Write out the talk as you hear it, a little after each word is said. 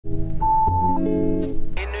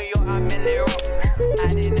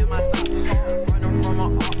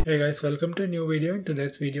Hey guys, welcome to a new video. In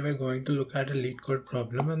today's video we're going to look at a Leetcode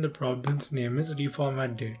problem, and the problem's name is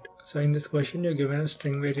reformat date. So in this question you're given a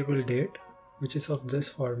string variable date which is of this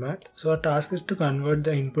format. So our task is to convert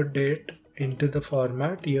the input date into the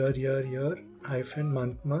format year hyphen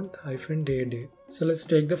month hyphen day. So let's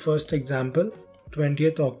take the first example,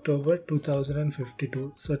 20th October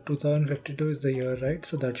 2052. So 2052 is the year, right?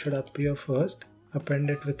 So that should appear first. Append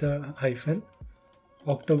it with a hyphen.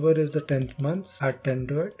 October is the 10th month, add 10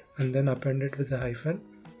 to it and then append it with a hyphen,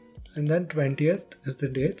 and then 20th is the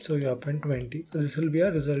date, so you append 20. So this will be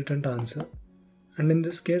a resultant answer. And in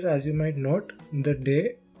this case, as you might note, the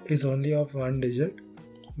day is only of one digit,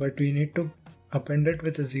 but we need to append it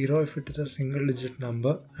with a 0 if it is a single digit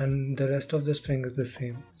number, and the rest of the string is the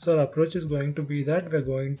same. So our approach is going to be that we're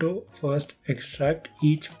going to first extract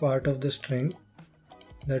each part of the string.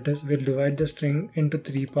 That is, we'll divide the string into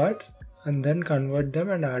 3 parts and then convert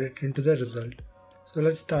them and add it into the result. So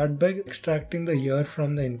let's start by extracting the year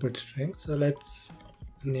from the input string. So let's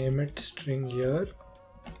name it string year,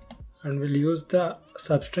 and we'll use the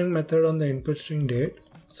substring method on the input string date.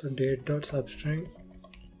 So date.substring.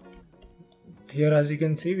 Here, as you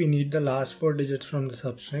can see, we need the last 4 digits from the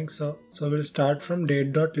substring. So we'll start from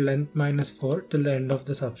date.length minus 4 till the end of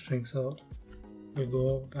the substring. So we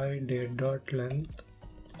go by date.length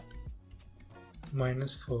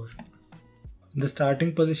minus 4. The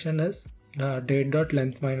starting position is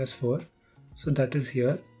date.length minus 4, so that is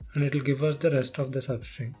here, and it will give us the rest of the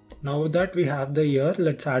substring. Now that we have the year,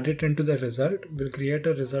 let's add it into the result. We'll create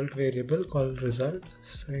a result variable called result.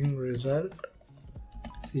 String result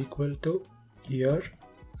is equal to year,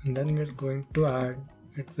 and then we're going to add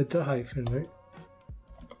it with a hyphen, right?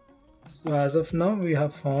 So as of now, we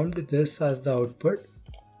have formed this as the output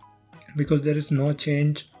because there is no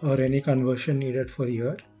change or any conversion needed for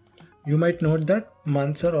year. You might note that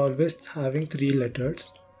months are always having 3 letters.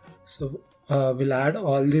 So we'll add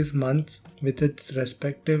all these months with its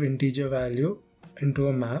respective integer value into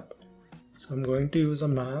a map. So I'm going to use a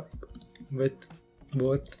map with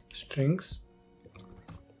both strings.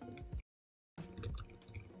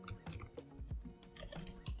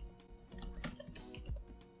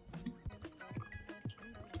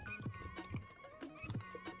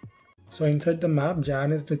 So inside the map,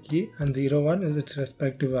 Jan is the key and 01 is its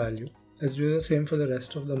respective value. Let's do the same for the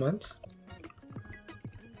rest of the months.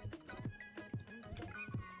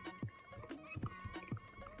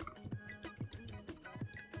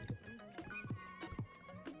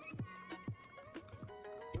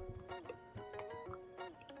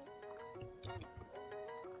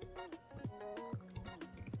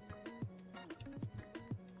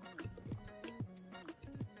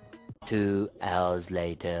 Two hours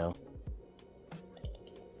later.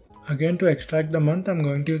 Again, to extract the month, I'm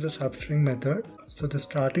going to use the substring method. So the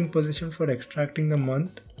starting position for extracting the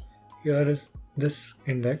month here is this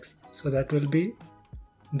index. So that will be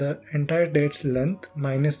the entire date's length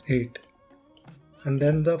minus 8. And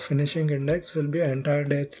then the finishing index will be entire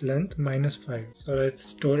date's length minus 5. So let's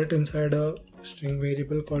store it inside a string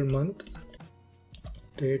variable called month.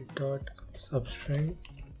 Date.substring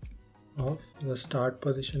of the start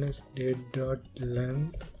position is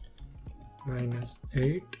date.length minus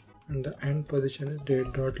 8. And the end position is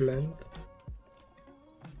date.length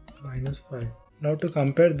minus 5. Now to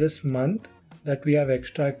compare this month that we have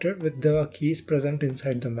extracted with the keys present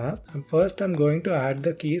inside the map, and first I'm going to add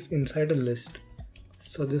the keys inside a list.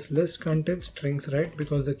 So this list contains strings, right?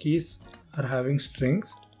 Because the keys are having strings.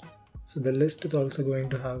 So the list is also going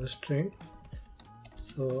to have a string.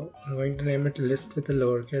 So I'm going to name it list with a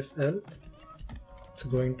lowercase l. It's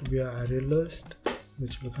going to be an array list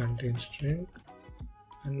which will contain string.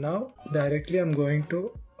 And now directly I'm going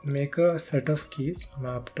to make a set of keys,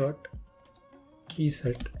 map.keyset.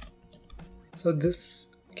 So this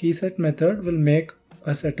keyset method will make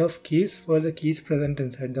a set of keys for the keys present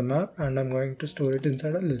inside the map, and I'm going to store it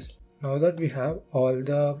inside a list. Now that we have all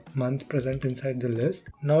the months present inside the list,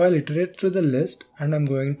 now I'll iterate through the list and I'm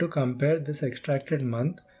going to compare this extracted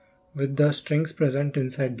month with the strings present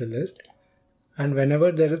inside the list. And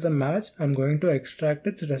whenever there is a match, I'm going to extract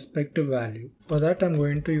its respective value. For that, I'm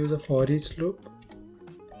going to use a for each loop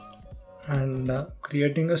and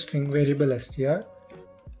creating a string variable str,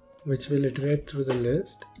 which will iterate through the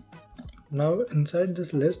list. Now inside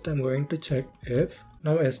this list, I'm going to check if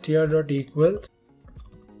now str.equals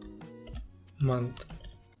month.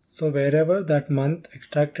 So wherever that month,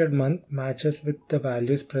 extracted month, matches with the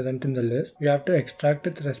values present in the list, we have to extract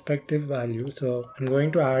its respective value. So I'm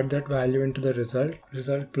going to add that value into the result.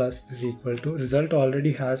 Result plus is equal to, result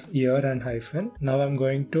already has year and hyphen. Now I'm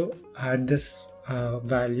going to add this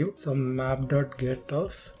value. So map.get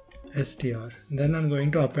of str. Then I'm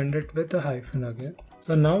going to append it with a hyphen again.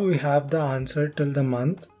 So now we have the answer till the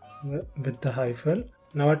month with the hyphen.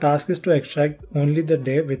 Now our task is to extract only the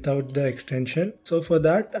day without the extension. So for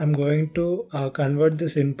that I'm going to convert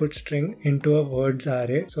this input string into a words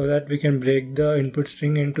array so that we can break the input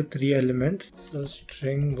string into 3 elements. So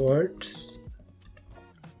string words.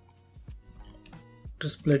 To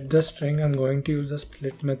split the string, I'm going to use a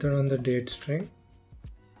split method on the date string,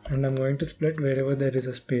 and I'm going to split wherever there is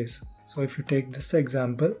a space. So if you take this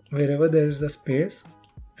example, wherever there is a space,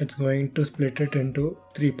 it's going to split it into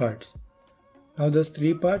 3 parts. Now those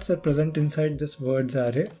 3 parts are present inside this words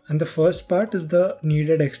array, and the first part is the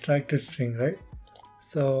needed extracted string, right?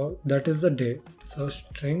 So that is the day. So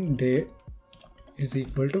string day is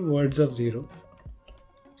equal to words of 0.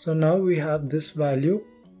 So now we have this value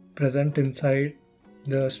present inside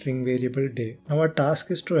the string variable day. Now our task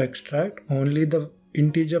is to extract only the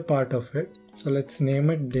integer part of it. So let's name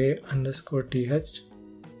it day underscore th,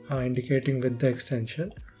 indicating with the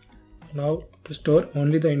extension. Now to store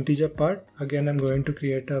only the integer part, again I'm going to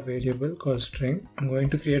create a variable called string. I'm going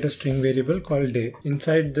to create a string variable called day.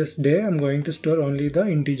 Inside this day I'm going to store only the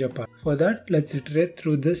integer part. For that, let's iterate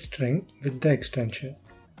through this string with the extension.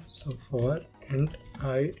 So for int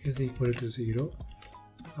I is equal to 0,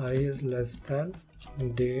 I is less than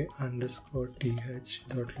day underscore th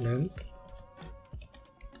dot length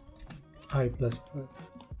I plus plus.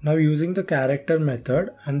 Now using the character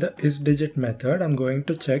method and the isDigit method, I'm going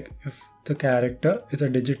to check if the character is a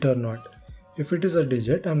digit or not. If it is a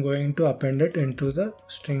digit, I'm going to append it into the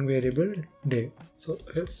string variable day. So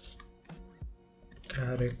if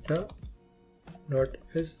character dot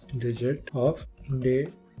isDigit of day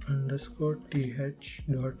underscore th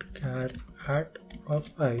dot char at of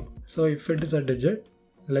I. So if it is a digit,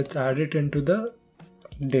 let's add it into the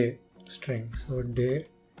day string. So day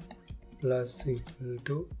plus equal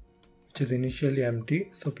to, which is initially empty,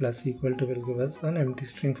 so plus equal to will give us an empty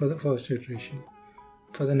string for the first iteration.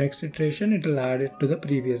 For the next iteration, it will add it to the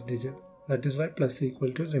previous digit. That is why plus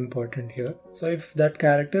equal to is important here. So if that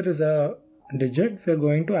character is a digit, we are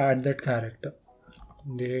going to add that character.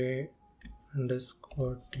 Day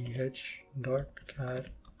underscore th dot char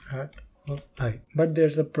at of I. But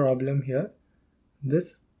there's a problem here.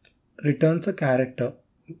 This returns a character.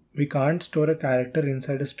 We can't store a character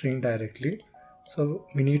inside a string directly. So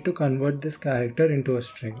we need to convert this character into a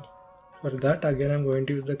string. For that, again I'm going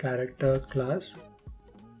to use the character class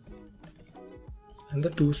and the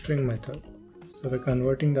toString method. So we're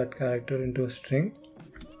converting that character into a string,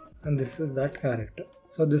 and this is that character.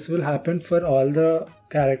 So this will happen for all the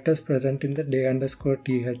characters present in the day underscore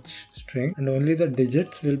th string, and only the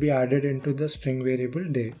digits will be added into the string variable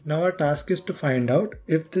day. Now our task is to find out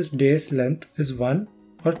if this day's length is 1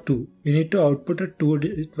 or 2. We need to output a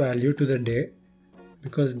 2-digit value to the day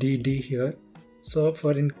because dd here. So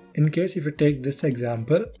for in case if you take this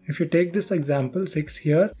example, 6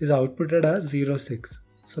 here is outputted as 06.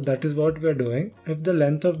 So that is what we are doing. If the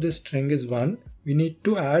length of this string is 1, we need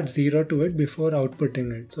to add 0 to it before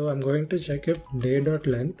outputting it. So I'm going to check if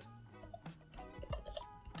day.length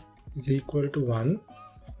is equal to 1.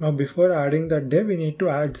 Now before adding that day, we need to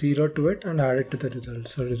add 0 to it and add it to the result.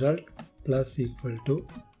 So result plus equal to.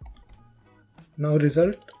 Now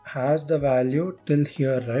result has the value till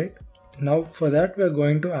here, right? Now for that we are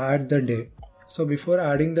going to add the day. So before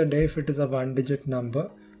adding the day, if it is a 1-digit number,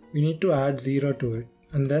 we need to add 0 to it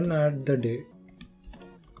and then add the day.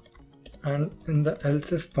 And in the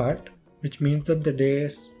else if part, which means that the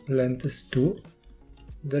day's length is 2,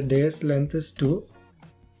 the day's length is 2.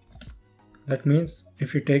 That means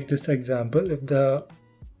if you take this example, if the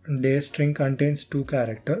day string contains 2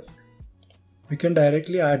 characters, we can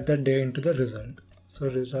directly add the day into the result. So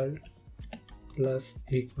result plus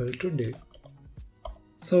equal to day.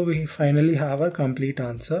 So we finally have our complete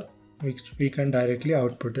answer, which we can directly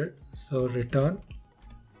output it. So return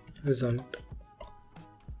result.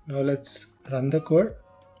 Now let's run the code.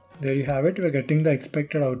 There you have it. We're getting the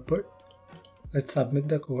expected output. Let's submit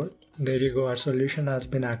the code. There you go. Our solution has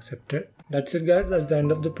been accepted. That's it, guys. That's the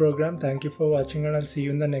end of the program. Thank you for watching, and I'll see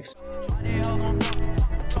you in the next.